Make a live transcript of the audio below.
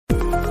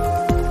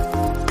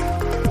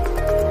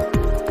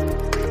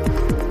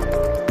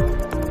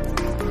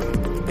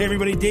Hey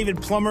everybody,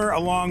 David Plummer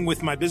along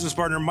with my business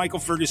partner Michael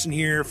Ferguson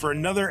here for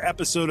another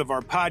episode of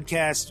our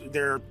podcast.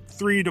 There are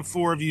 3 to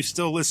 4 of you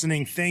still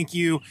listening. Thank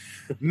you.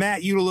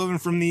 Matt Uteloven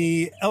from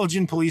the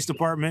Elgin Police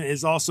Department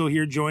is also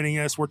here joining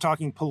us. We're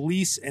talking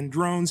police and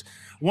drones.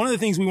 One of the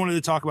things we wanted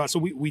to talk about, so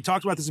we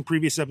talked about this in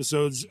previous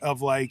episodes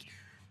of like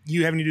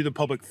you having to do the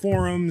public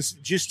forums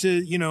just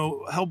to,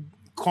 help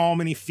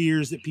calm any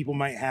fears that people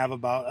might have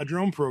about a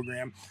drone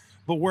program.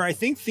 But where I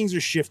think things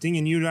are shifting,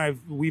 and you and I,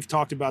 we've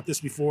talked about this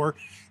before,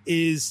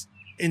 is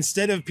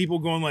instead of people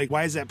going like,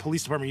 why is that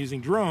police department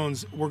using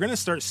drones? We're going to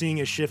start seeing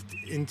a shift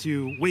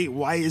into, wait,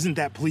 why isn't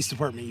that police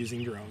department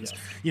using drones?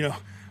 Yeah.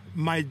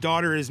 My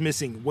daughter is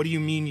missing. What do you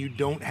mean you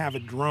don't have a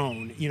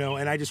drone?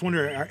 And I just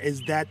wonder,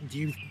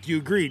 do you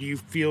agree? Do you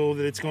feel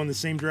that it's going the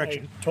same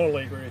direction? I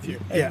totally agree with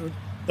you. Yeah. And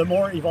the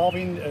more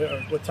evolving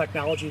with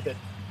technology, the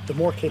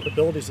more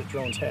capabilities that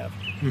drones have.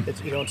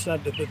 It's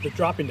not the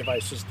dropping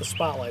devices, the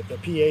spotlight, the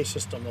PA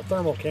system, the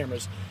thermal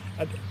cameras.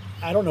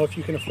 I don't know if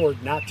you can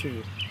afford not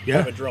to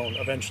have a drone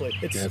eventually.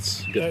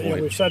 That's a good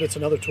point. We've said it's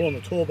another tool in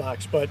the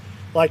toolbox, but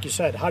like you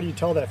said, how do you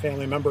tell that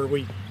family member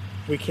we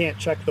can't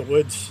check the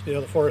woods,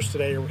 the forest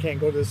today, or we can't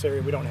go to this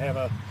area, we don't have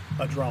a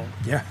drone?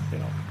 Yeah.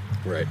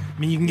 Right. I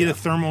mean, you can get a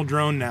thermal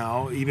drone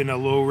now, even a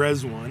low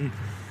res one,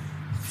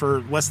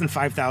 for less than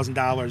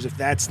 $5,000. If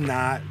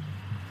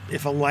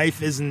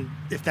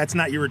that's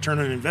not your return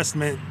on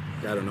investment,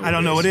 I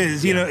don't know what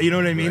is. You know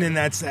what I mean? Right. And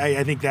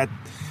I think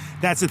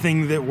that's the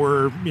thing that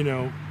we're,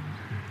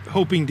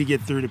 hoping to get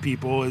through to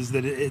people, is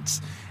that it's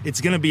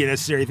going to be a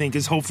necessary thing,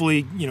 because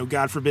hopefully,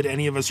 God forbid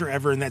any of us are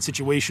ever in that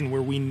situation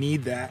where we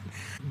need that.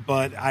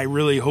 But I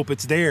really hope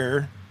it's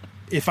there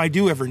if I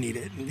do ever need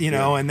it,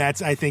 and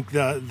that's, I think,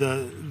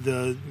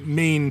 the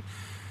main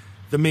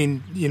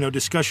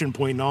discussion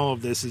point in all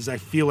of this is I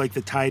feel like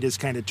the tide is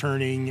kind of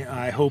turning.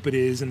 I hope it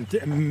is.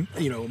 And,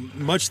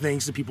 much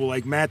thanks to people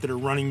like Matt that are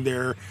running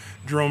their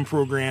drone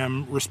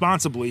program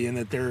responsibly and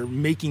that they're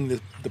making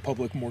the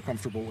public more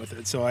comfortable with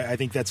it. So I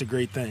think that's a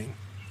great thing.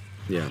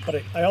 Yeah.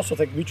 But I also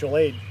think mutual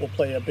aid will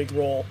play a big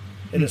role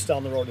in this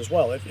down the road as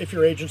well. If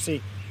your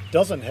agency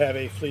doesn't have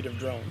a fleet of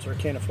drones or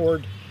can't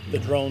afford the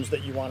drones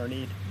that you want or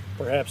need,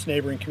 perhaps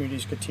neighboring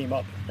communities could team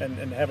up and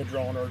have a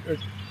drone, or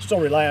still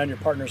rely on your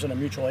partners in a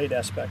mutual aid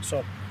aspect.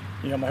 So,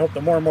 my hope,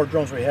 the more and more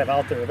drones we have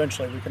out there,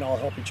 eventually we can all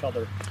help each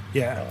other.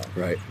 Yeah.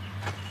 Right.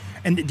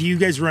 And do you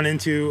guys run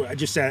into,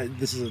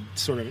 this is a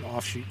sort of an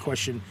offshoot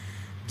question,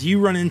 do you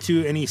run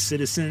into any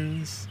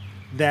citizens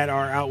that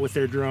are out with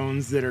their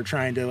drones that are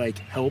trying to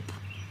help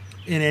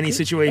in any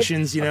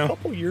situations, A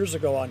couple years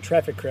ago on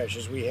traffic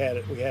crashes, we had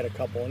a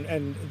couple,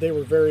 and they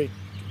were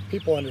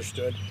people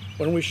understood.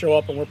 When we show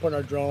up and we're putting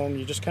our drone,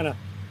 you just kind of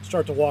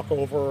start to walk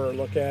over or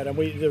look at, and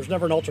there's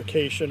never an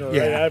altercation or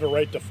hey, I have a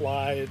right to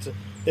fly.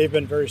 They've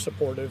been very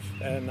supportive,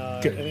 and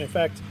in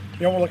fact,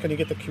 we're looking to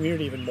get the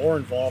community even more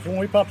involved. When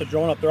we pop the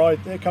drone up,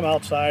 they come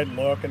outside and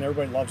look, and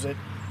everybody loves it.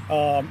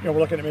 We're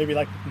looking at maybe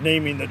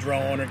naming the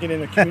drone or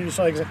getting the community.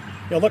 So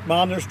look,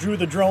 Mom, there's Drew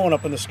the drone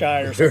up in the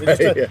sky or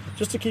something,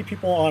 just to keep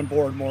people on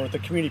board more with the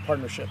community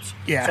partnerships,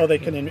 so they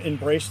can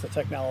embrace the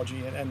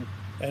technology and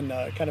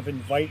kind of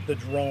invite the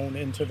drone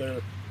into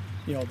their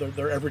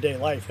everyday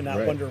life and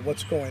not wonder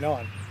what's going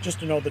on. Just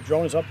to know the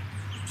drone is up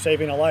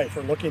saving a life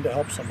or looking to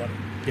help somebody.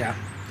 Yeah.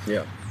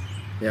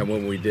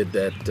 When we did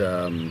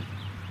that,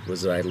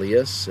 was it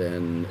Ilias,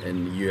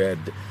 and you had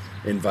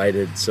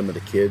invited some of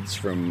the kids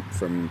from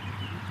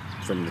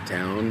the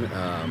town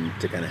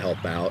to kind of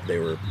help out. They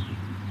were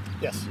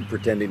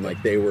pretending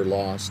like they were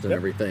lost and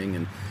everything,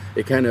 and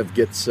it kind of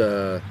gets.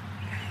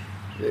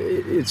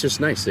 It's just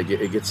nice.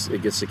 It gets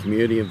the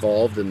community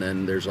involved, and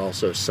then there's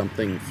also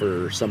something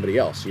for somebody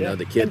else.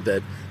 The kid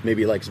that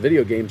maybe likes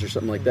video games or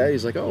something like that.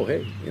 He's like, oh,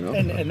 hey,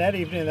 And that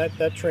evening,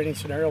 that training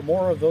scenario,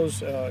 more of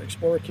those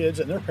Explorer kids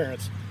and their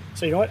parents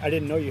say, you know what, I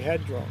didn't know you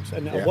had drones,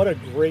 and what a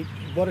great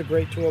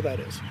tool that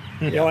is.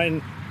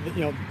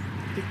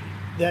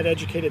 That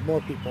educated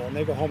more people, and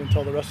they go home and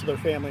tell the rest of their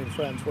family and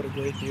friends what a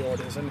great deal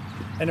it is, and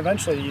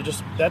eventually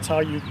that's how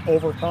you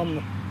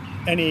overcome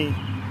any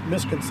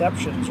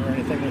misconceptions or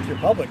anything with your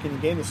public, and you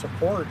gain the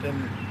support,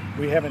 and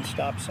we haven't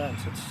stopped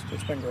since.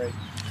 It's been great.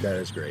 That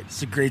is great.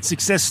 It's a great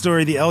success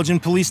story, the Elgin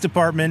Police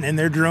Department and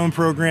their drone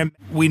program.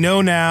 We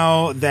know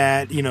now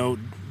that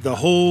the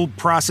whole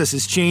process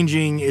is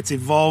changing, it's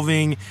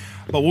evolving.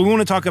 But what we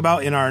want to talk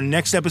about in our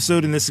next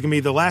episode, and this is going to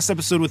be the last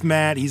episode with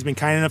Matt. He's been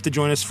kind enough to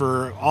join us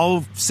for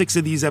all 6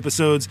 of these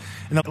episodes.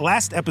 In the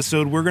last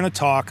episode, we're going to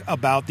talk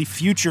about the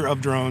future of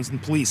drones and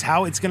police,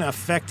 how it's going to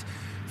affect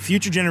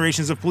future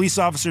generations of police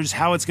officers,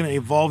 how it's going to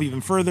evolve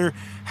even further,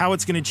 how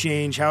it's going to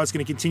change, how it's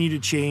going to continue to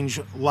change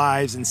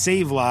lives and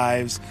save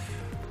lives.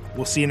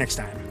 We'll see you next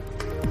time.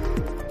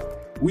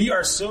 We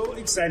are so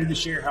excited to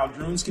share how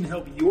drones can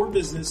help your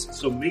business,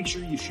 so make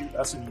sure you shoot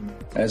us an email.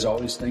 As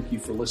always, thank you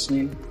for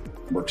listening.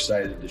 We're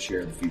excited to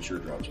share the future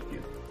of drones with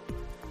you.